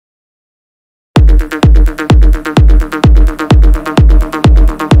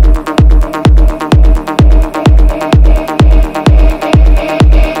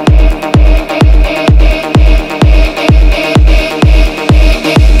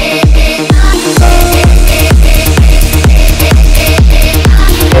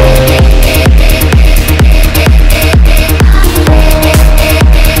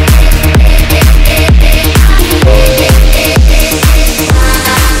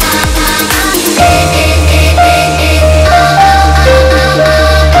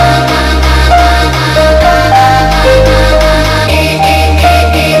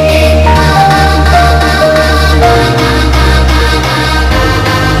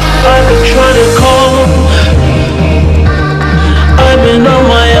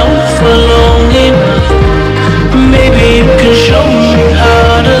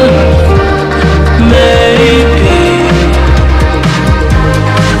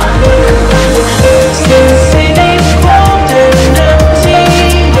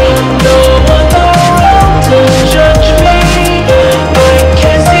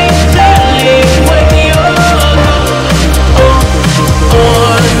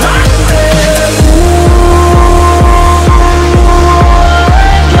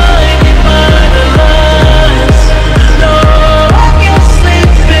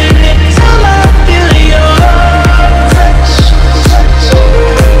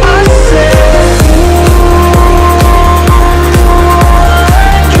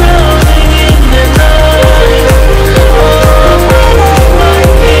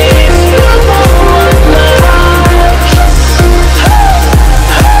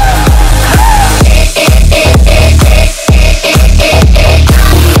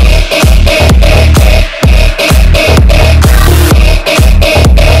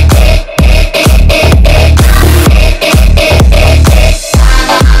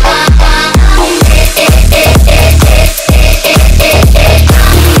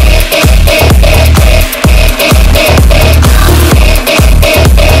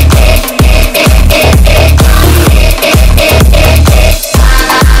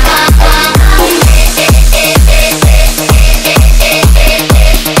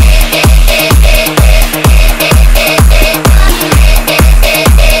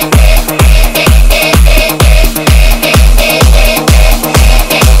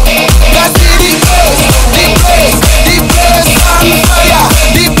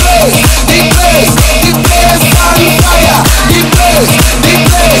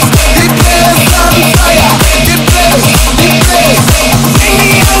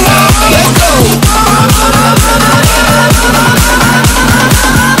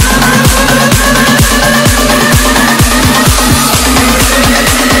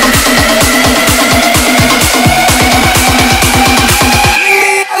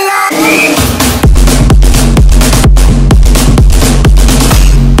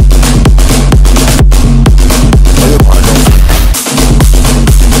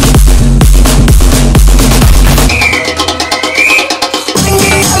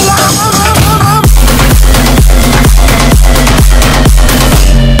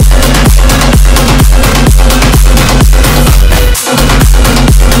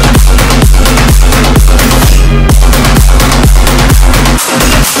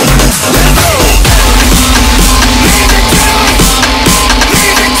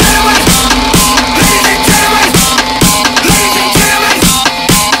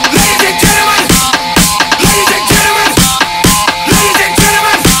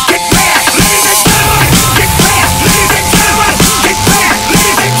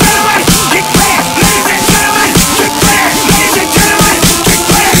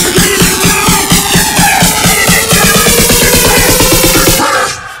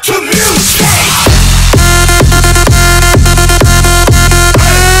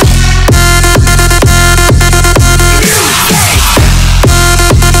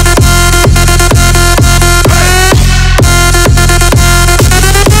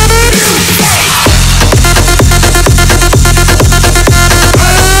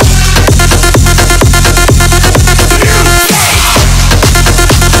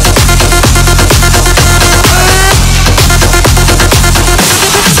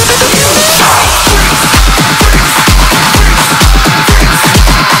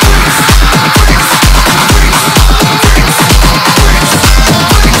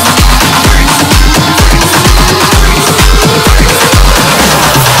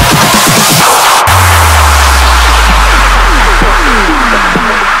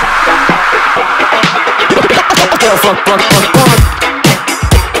I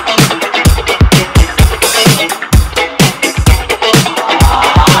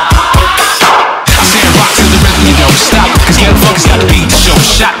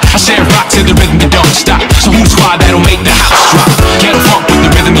said rock to the rhythm, you don't stop. So who's the squad that'll make the house drop? Get a funk with the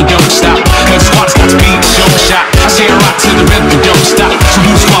rhythm, you don't stop. Cause the squad's got to beat the show shot. I said rock to the rhythm, you don't stop. So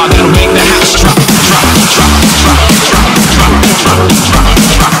who's the squad that'll make the house drop? Drop, drop, drop, drop, drop, drop, drop,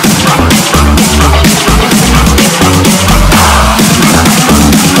 drop, drop, drop,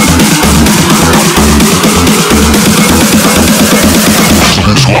 so who's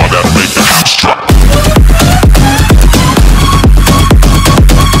the squad that'll make the house drop?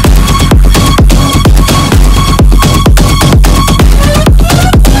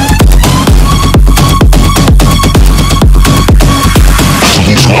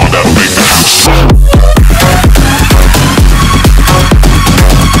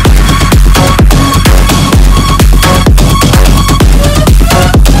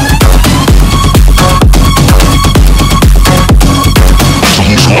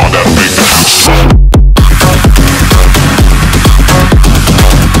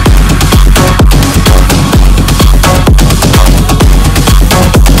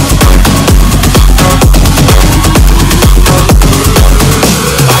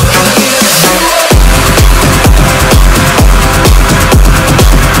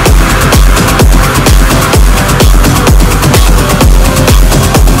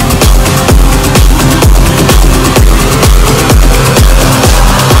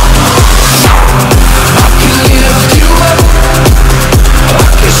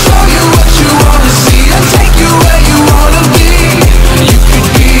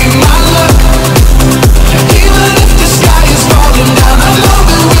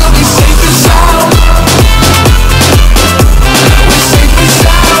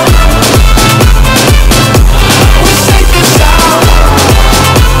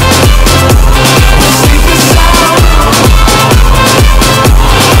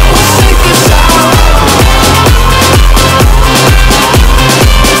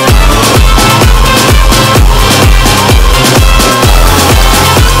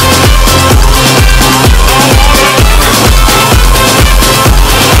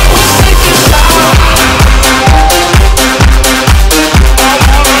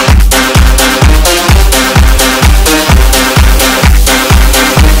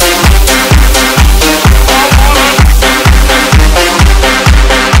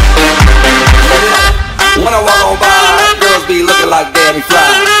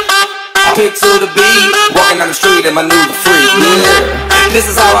 To the beat, walking down the street and my new free. Yeah, this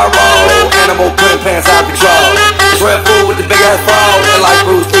is how I roll. Animal putting pants out control. Red fool with the big ass ball, and like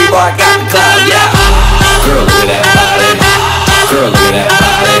Bruce Lee, boy, I got the clout. Yeah. Girl, look at that body. Girl, look at that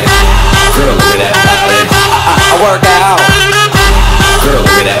body. Girl, look at that body. I work out. Girl,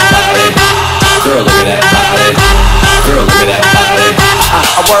 look at that body. Girl, look at that body. Girl, look at that body.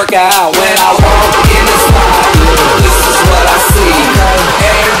 I work out when I walk in the spot. This is what I see.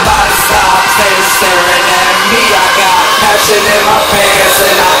 Everybody stop, they staring at me. I got passion in my pants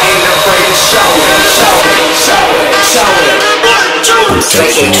and I ain't afraid to show it, show it, show it, show it. 1, 2,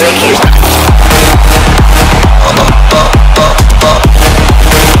 drink it, drink it.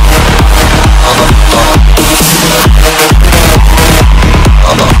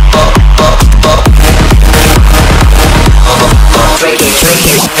 Drink it, drink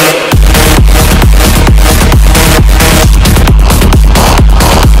it.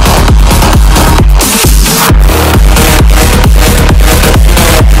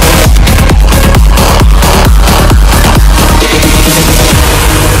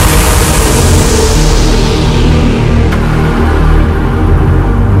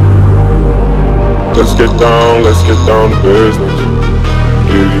 Let's get down to business.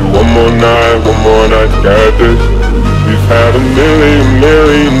 Give you one more night, got this. We've had a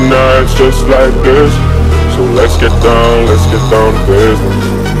million nights just like this. So let's get down to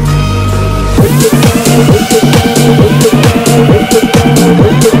business.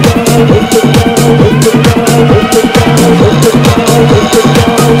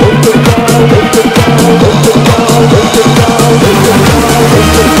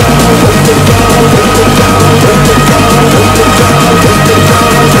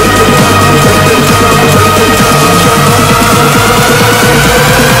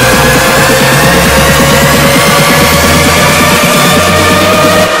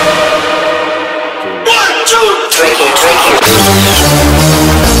 Drink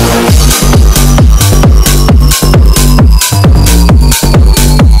it.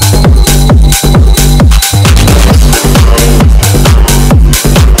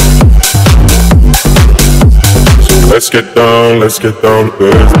 get down to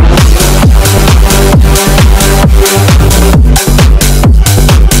business.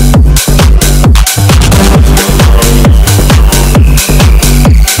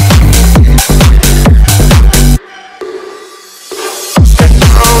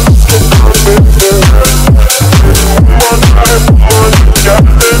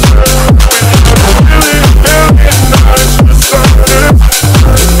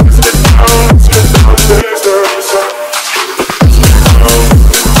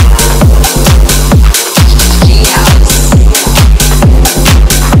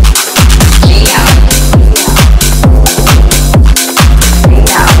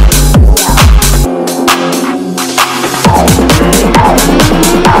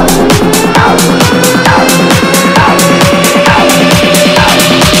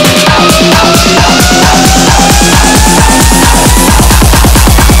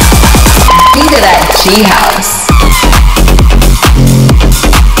 G-House.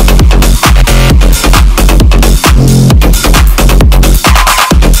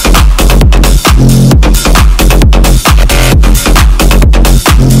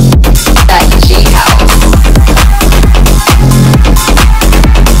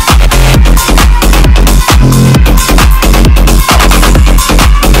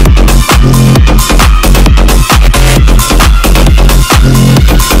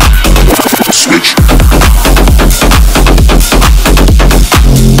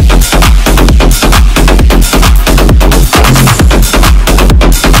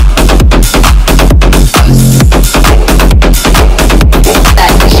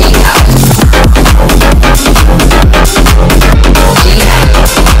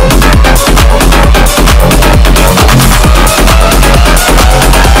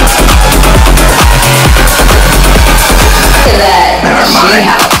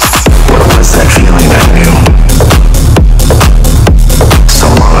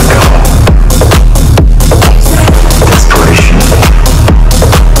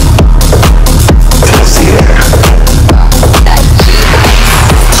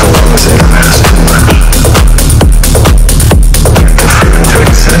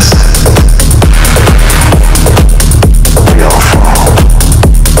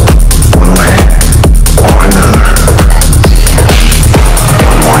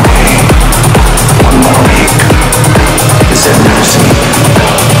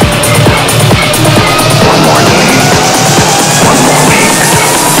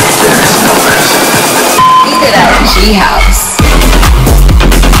 G-House.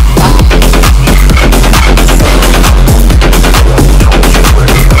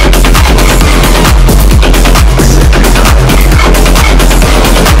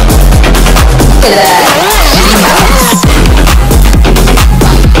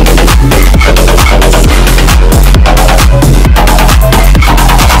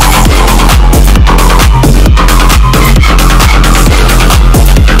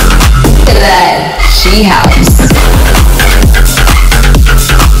 G-House.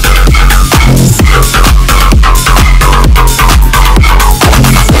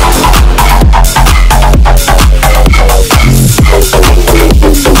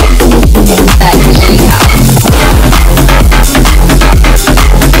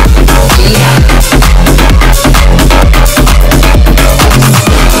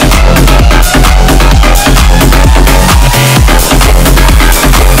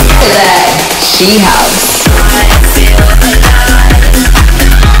 G-House.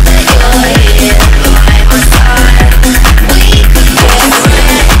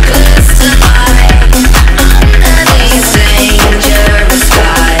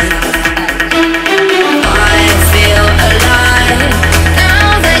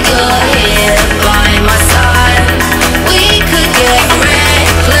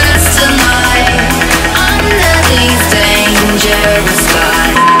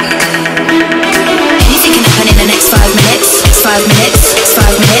 Anything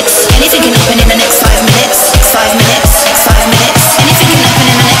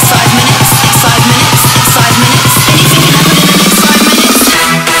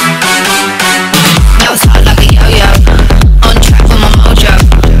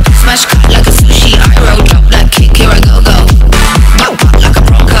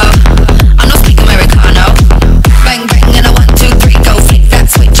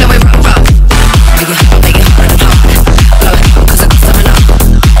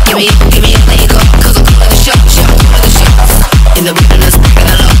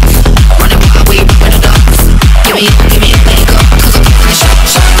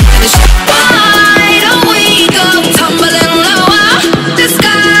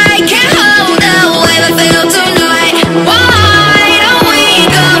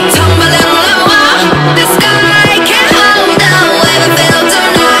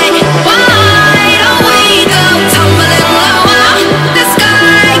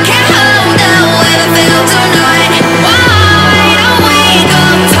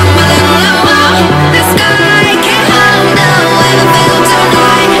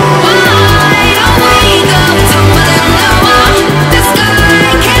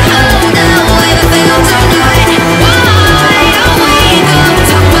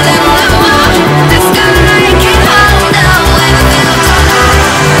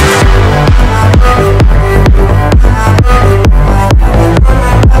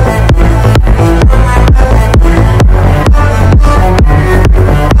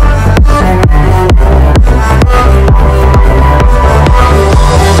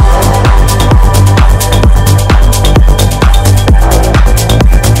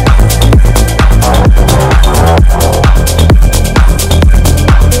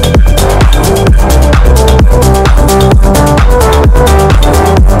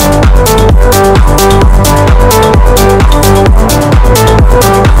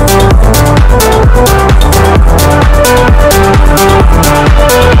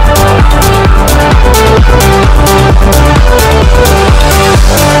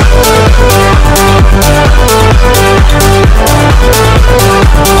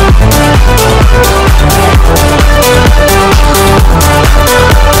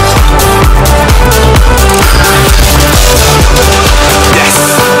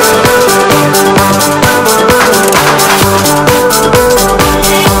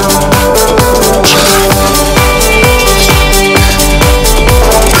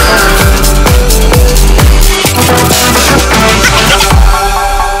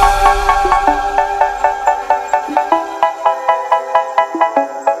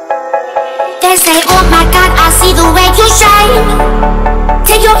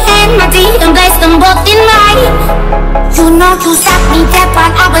know you stopped me dead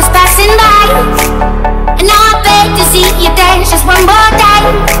while I was passing by. And now I beg to see you dance just one more time.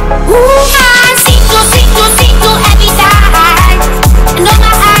 Ooh, I see you every time. And on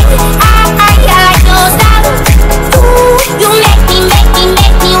my eye, don't stop. Ooh, you make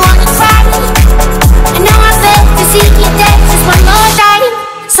me wanna cry. And now I beg to see you dance just one more time.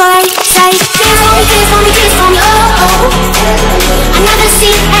 So I say, kiss on me, oh, oh. I never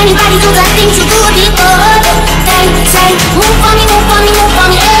see anybody do the things you do before. They say, move for me,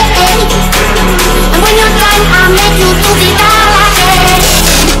 eh, eh. And when you're done, I'll make you do the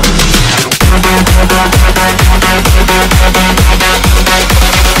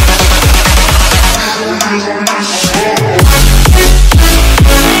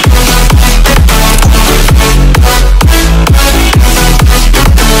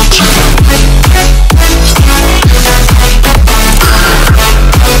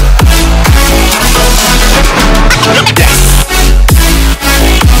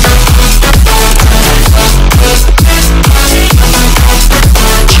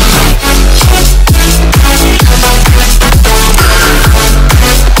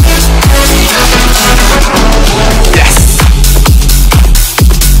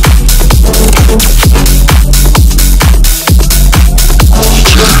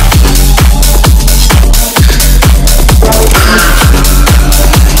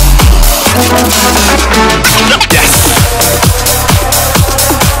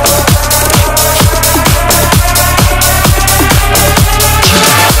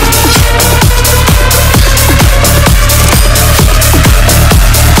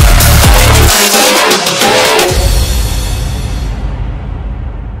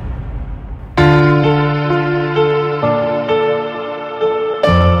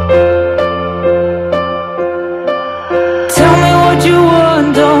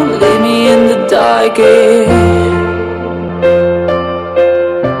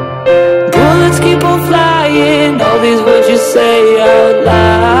Bullets keep on flying, all these words you say out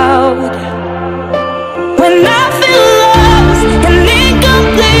loud. When I feel lost and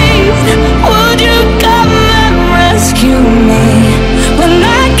incomplete, would you come and rescue me? When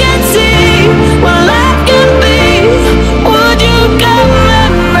I can't see what life can be, would you come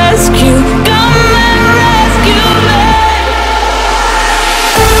and rescue me?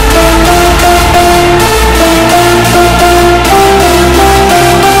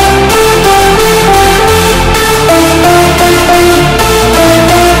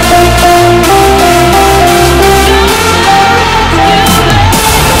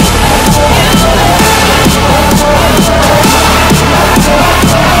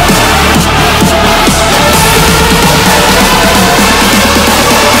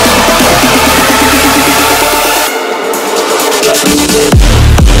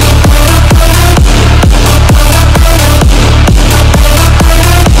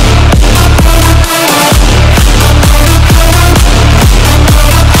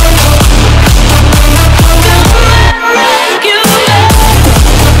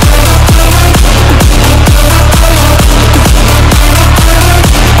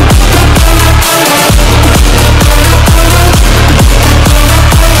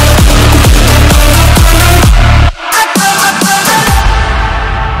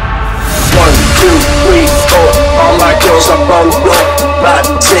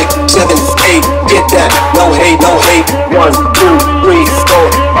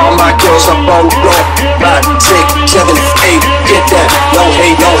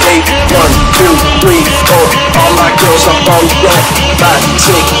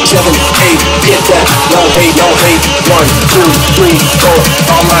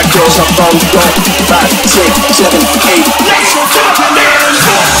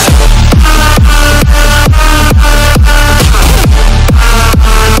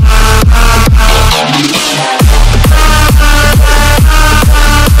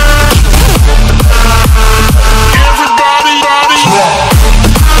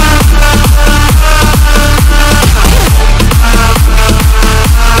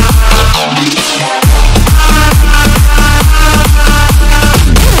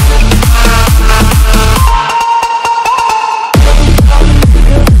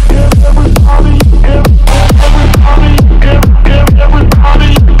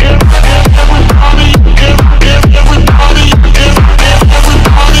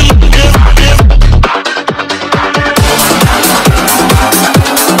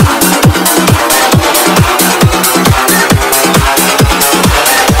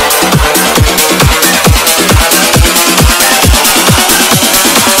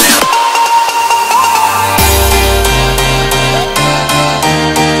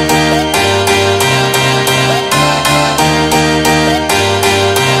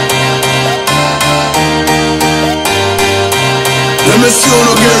 Let me see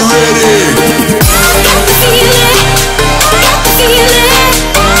you get ready.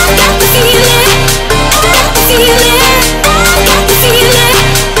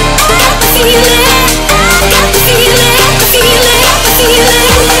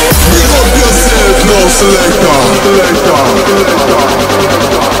 Pick up yourself now, selector.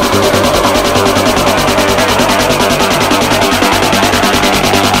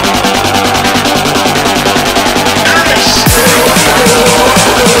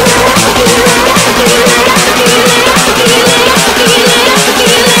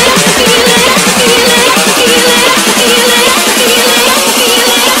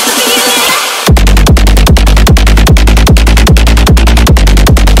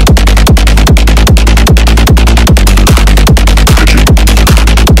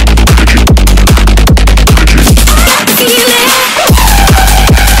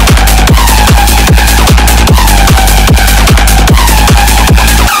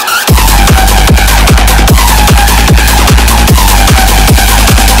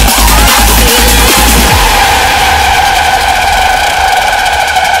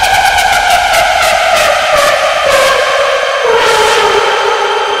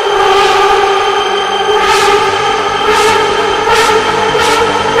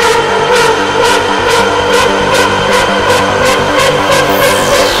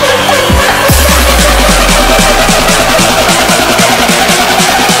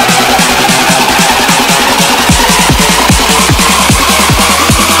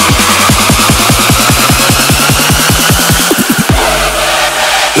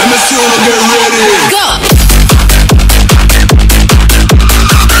 Let me see you get ready. Go.